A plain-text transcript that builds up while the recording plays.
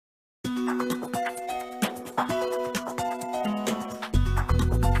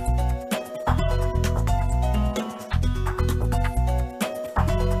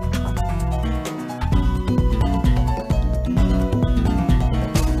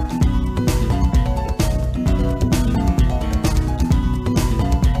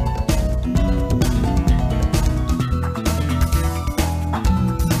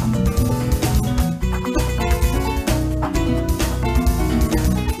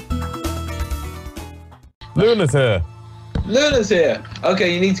Luna's here. Luna's here.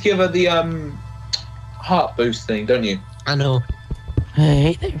 Okay, you need to give her the heart boost thing, don't you? I know.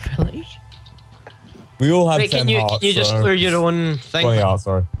 Hey there, fellas. We all have Wait, 10 hearts. can you just clear your own thing? 20 hearts,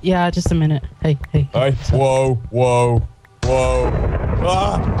 sorry. Yeah, just a minute. Hey. Hey. Whoa.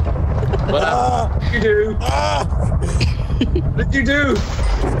 Ah! What did you do? Ah! What did you do?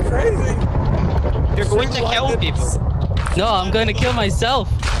 It's crazy. You're going to kill people. No, I'm going to kill myself.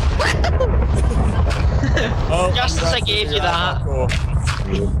 Oh, Just as I gave you that.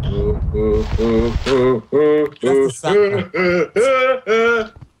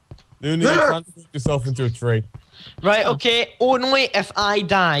 Luna, you transformed yourself into a tree. Right, okay. Only if I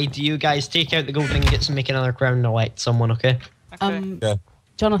die do you guys take out the golden ingots and make another crown and elect someone, okay? Yeah.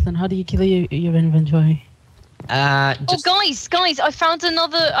 Jonathan, how do you kill your inventory? Oh, guys, I found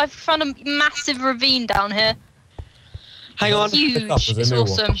a massive ravine down here. Hang on. Huge. It's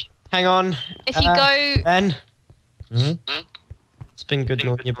awesome. Hang on. If you go... Ben. It's been good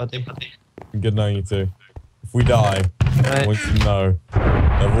knowing you, buddy. Good knowing you too. If we die, I Right. want you to know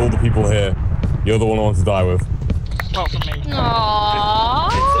that of all the people here, you're the one I want to die with. Not for me. Aww.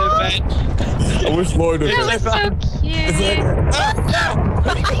 I wish Lloyd would That was so cute.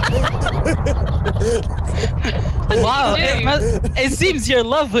 Wow, you do? it seems your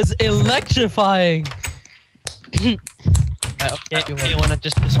love was electrifying. Okay, you wanna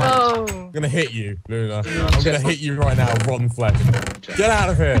just... Oh. I'm gonna hit you, Luna. I'm gonna hit you right now, rotten flesh. Get out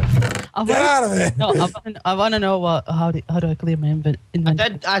of here! Get out of here! No, I want to know how do I clear my inventory?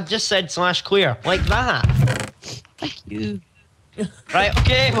 I just said /clear, like that. Thank you. Right,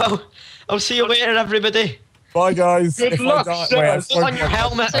 okay, well, I'll see you later, everybody. Bye, guys. Good If I luck, die- sir. wait, Put on your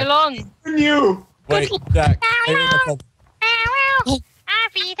helmet. So long. You. Wait, Jack. Hey,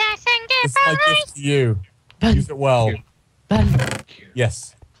 this is my gift to you. Use it well. Ben,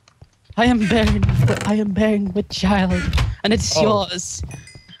 Yes. I am bearing with child, and it's yours.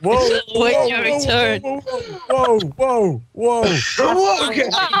 Whoa! Wait whoa, your whoa, return. Whoa! Okay.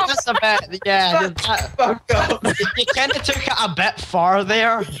 That's a bit, yeah. Fuck up. You kind of took it a bit far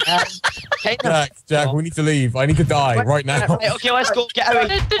there. Jack, we need to leave. I need to die right now. Right, okay, let's go. Get out.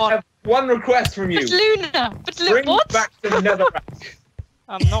 Come on. One request from you. It's Luna. But Bring me what? back to the netherrack.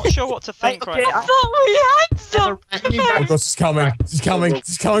 I'm not sure what to think Okay, right now. Oh, we had some. Oh God, she's coming. She's coming.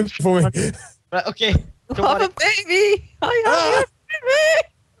 She's coming for me. Right, okay. Don't I'm worry. a baby. I am a baby.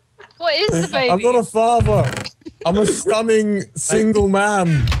 What is the baby? I'm not a father. I'm a stunning single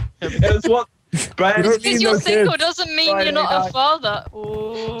man. It's what. You Ben, don't Because need you're no single kids. doesn't mean you're not a father.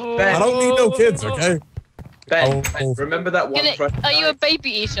 Ooh. Ben. I don't need no kids, okay? Ben, Oh. remember that one Friday Are you a night? baby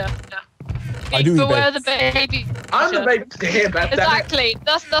eater? I do eat Beware babies. the baby. I'm the eater. baby to hear about that. Exactly.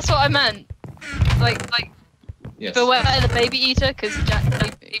 That's what I meant. Like Yes. beware the baby eater, because Jack.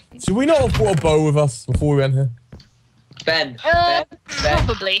 Should we not have brought a bow with us before we went here? Ben.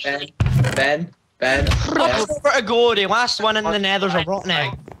 Probably. Ben. Over to go. The last one in the nether's a rotten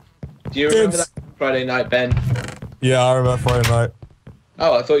egg. Do you remember that Friday night, Ben? Yeah, I remember Friday night.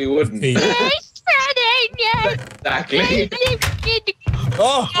 Oh, I thought you wouldn't. Pete. Exactly.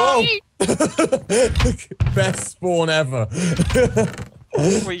 Oh! Best spawn ever.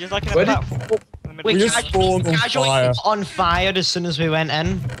 Were you just like in Where a did- platform? In the We middle just spawned on Casually fire. on fire as soon as we went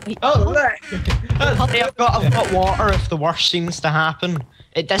in. Oh, look. Hey, I've got water if the worst seems to happen.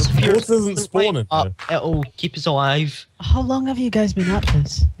 It disappears. Water isn't spawning, But it'll keep us alive. How long have you guys been at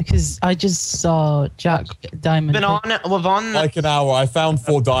this? Because I just saw Jack Diamond. Been on it. We've on it. Like an hour. I found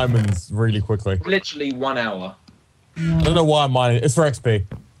 4 diamonds really quickly. Literally 1 hour. I don't know why I'm mining. It's for XP,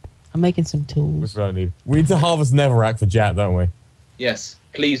 I'm making some which tools. we don't need. We need to harvest netherrack for Jack, don't we? Yes.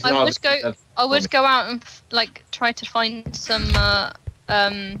 Please. I would harvest- go out and like try to find some. Well,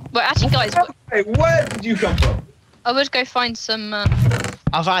 actually, guys, Hey, where did you come from? I would go find some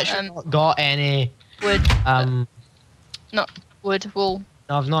I've actually not got any. wood. No, Wood wool.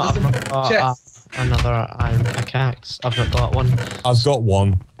 I've not got Chest. another iron pickaxe. I've not got one. I've got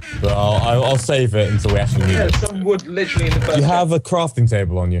one, but I'll save it until we actually need Yeah, it. some wood literally in the first. You have a crafting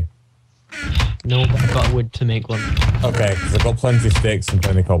table on you. No, but I've got wood to make one. Okay, because I've got plenty of sticks and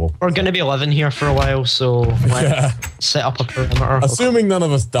plenty of cobble. We're gonna be living here for a while, so let's Yeah. set up a perimeter. Assuming none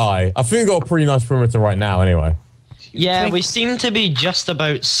of us die. I think we've got a pretty nice perimeter right now anyway. Yeah, we seem to be just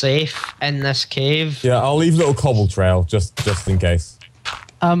about safe in this cave. Yeah, I'll leave a little cobble trail just in case.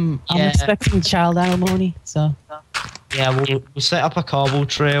 I'm Yeah. expecting child alimony, so. Yeah, we'll set up a cobble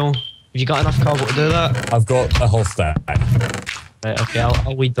trail. Have you got enough cobble to do that? I've got a whole stack. Right, okay,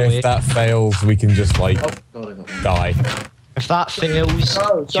 I'll lead the way. If that fails, we can just like Oh, God, I got one. die. If that fails,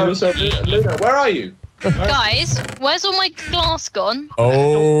 So, Luna, where are you? Guys, where's all my glass gone?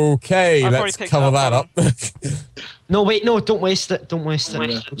 Okay, I've let's already picked cover up that up. No, wait, no, don't waste it. Don't waste it.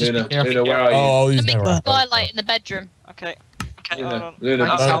 Luna, Just Luna, be careful. Luna, where are you? Oh, I'll use Let me never. skylight in the bedroom. Okay. Luna, Luna,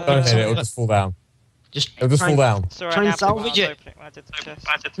 Thanks. Don't hit it, it'll just fall down. Just It'll just try fall and- down. Sorry, Try I and nabbed it while I salvage was it. opening when I did the chest.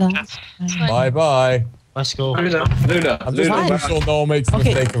 That's Bye bye. Let's go. Luna, Luna, I'm just Luna, making sure no one makes the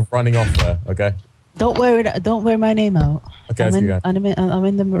Okay. mistake of running off there, okay? Don't wear my name out. Okay, let's go. I'm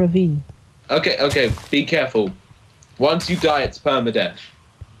in the ravine. Okay, be careful. Once you die, it's permadeath.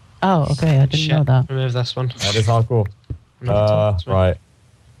 Oh, okay. I didn't know that. Remove this one. That is hardcore. Right.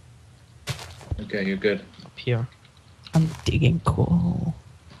 Okay, you're good. Up here. I'm digging coal.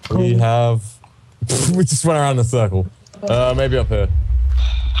 We have... we just went around in a circle. Maybe up here.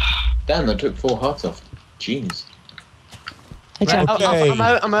 Damn, that took 4 hearts off. Jeez. Hey, Jack. Okay. I'm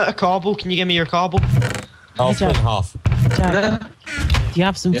out of cobble. Can you give me your cobble? I'll split in half. Jack, do you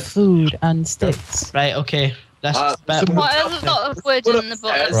have some Yeah. food and sticks? Right, okay. That's some- What, there's a lot of wood in the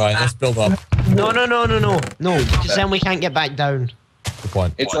bottom. Right, let's build up. No, because then we can't get back down. Good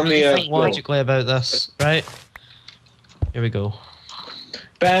point. It's on Think the logically about this, right? Here we go.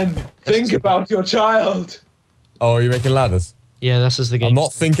 Ben, think about your child. Oh, are you making ladders? Yeah, this is the game. I'm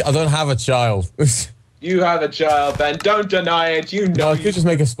not thinking... I don't have a child. You have a child, Ben. Don't deny it. You No, know. I could just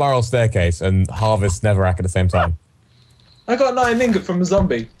make a spiral staircase and harvest netherrack at the same time. I got 9 ingot from a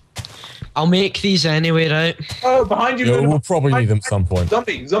zombie. I'll make these anyway, right? Oh, behind you. Yeah, Luna. we'll probably need them at some point.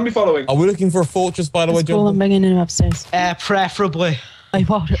 Zombie following. Are we looking for a fortress, by the way, It's cool. I'm John? bringing him upstairs. Preferably.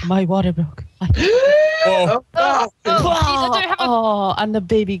 My water broke. Oh, Oh, geez, I don't have a... Oh, and the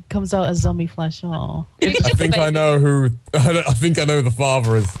baby comes out as zombie flesh. Oh. I think I know who... I think I know who the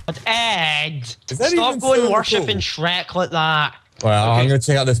father is. But Ed, Is that stop even going so worshipping cool? Shrek like that. Well, I'm Okay. going to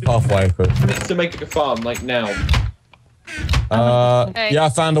check out this pathway. But, Needs to make a farm, like now. Okay. yeah, I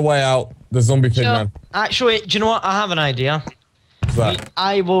found a way out. The zombie Sure. pigman. Actually, do you know what? I have an idea. What's that?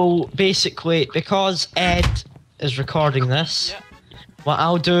 I will basically, because Ed is recording this, what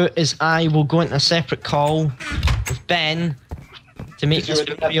I'll do is I will go into a separate call with Ben to make this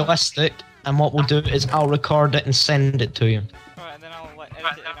realistic, and what we'll do is I'll record it and send it to you. Alright, and then I'll like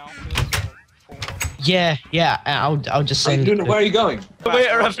edit it in afterwards. Yeah, I'll just Hey, send Luna, it. where are you going?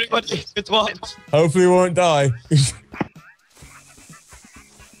 Later, everybody. Good watch. Hopefully we won't die.